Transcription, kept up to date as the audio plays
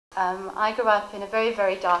I grew up in a very,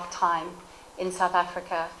 very dark time in South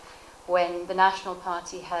Africa when the National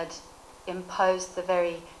Party had imposed the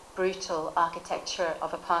very brutal architecture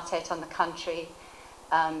of apartheid on the country,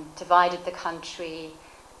 divided the country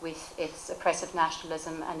with its oppressive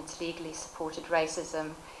nationalism and its legally supported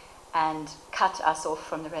racism, and cut us off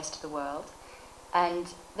from the rest of the world. And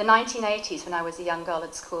the 1980s, when I was a young girl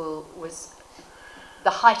at school, was the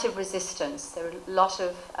height of resistance. There were a lot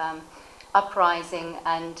of uprising,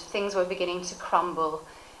 and things were beginning to crumble,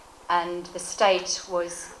 and the state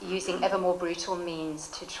was using ever more brutal means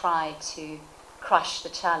to try to crush the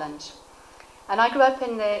challenge. And I grew up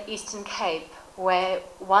in the Eastern Cape, where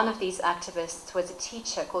one of these activists was a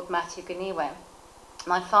teacher called Matthew Guniwe.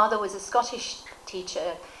 My father was a Scottish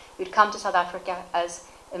teacher who'd come to South Africa as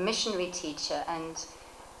a missionary teacher, and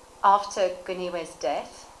after Guniwe's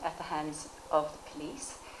death at the hands of the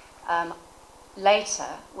police, later,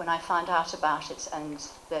 when I found out about it and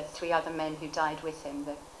the 3 other men who died with him,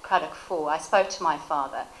 the Craddock Four, I spoke to my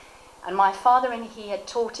father. And my father and he had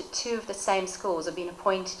taught at 2 of the same schools, or been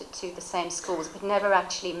appointed at 2 of the same schools, but never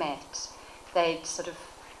actually met. They'd sort of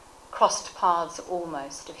crossed paths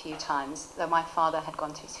almost a few times, though my father had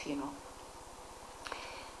gone to his funeral.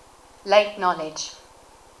 Late knowledge.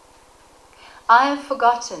 I have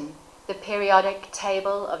forgotten the periodic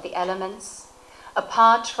table of the elements,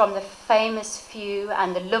 apart from the famous few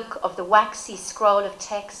and the look of the waxy scroll of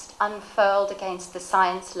text unfurled against the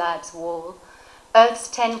science lab's wall, Earth's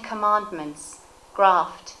 10 commandments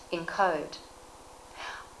graphed in code.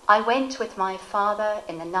 I went with my father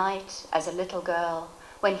in the night as a little girl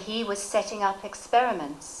when he was setting up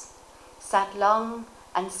experiments, sat long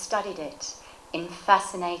and studied it in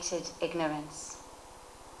fascinated ignorance.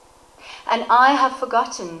 And I have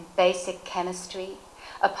forgotten basic chemistry,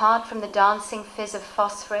 apart from the dancing fizz of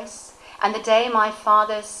phosphorus, and the day my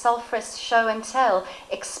father's sulphurous show and tell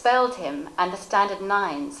expelled him and the Standard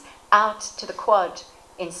Nines out to the quad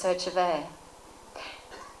in search of air.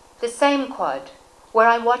 The same quad where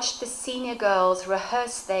I watched the senior girls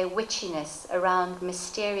rehearse their witchiness around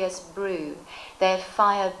mysterious brew, their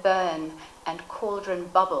fire burn and cauldron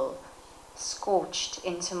bubble scorched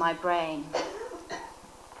into my brain.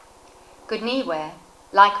 Guniwe,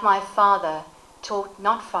 like my father, taught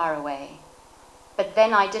not far away, but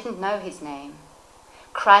then I didn't know his name.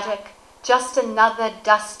 Craddock, just another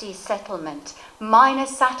dusty settlement, minor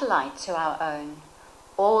satellite to our own,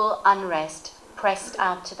 all unrest pressed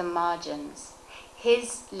out to the margins.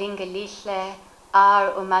 His Lingalihle,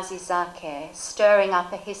 our Umazizake, stirring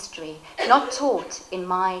up a history not taught in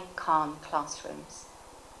my calm classrooms.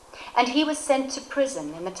 And he was sent to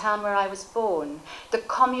prison in the town where I was born, the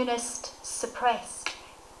communist suppressed,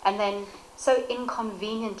 and then so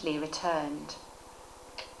inconveniently returned.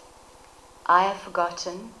 I have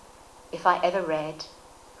forgotten, if I ever read,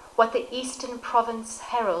 what the Eastern Province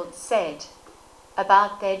Herald said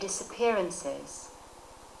about their disappearances.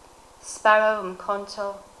 Sparrow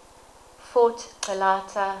Mkonto, Fort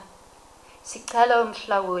Kalata, Sikelo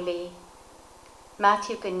Mhlawuli,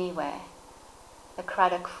 Matthew Guniwe, the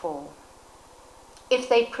Craddock Four. If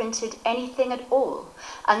they printed anything at all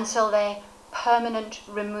until their permanent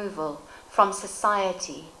removal from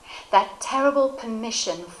society, that terrible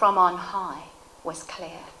permission from on high was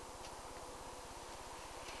clear.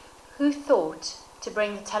 Who thought to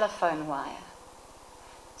bring the telephone wire?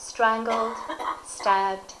 Strangled,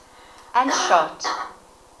 stabbed, and shot.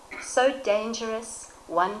 So dangerous,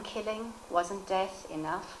 one killing wasn't death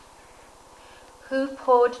enough. Who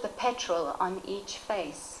poured the petrol on each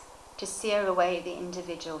face to sear away the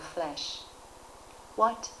individual flesh?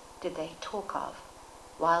 What did they talk of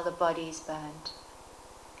while the bodies burned?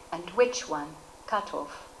 And which one cut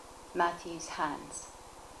off Matthew's hands?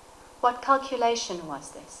 What calculation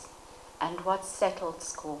was this? And what settled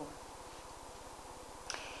score?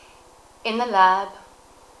 In the lab,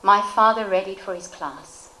 my father readied for his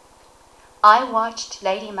class. I watched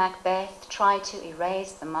Lady Macbeth try to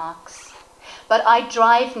erase the marks, but I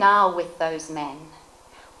drive now with those men,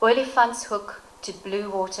 Olifantshoek to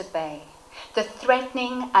Bluewater Bay, the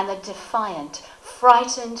threatening and the defiant,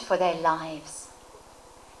 frightened for their lives.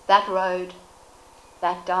 That road,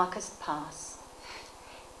 that darkest pass.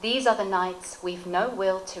 These are the nights we've no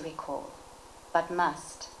will to recall, but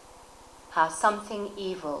must. How something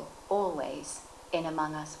evil always in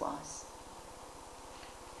among us was.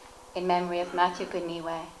 In memory of Matthew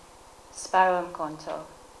Guniwe, Sparrow Mkonto,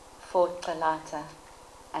 Fort Kalata,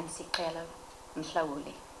 and Sikelo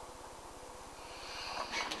Mhlawuli.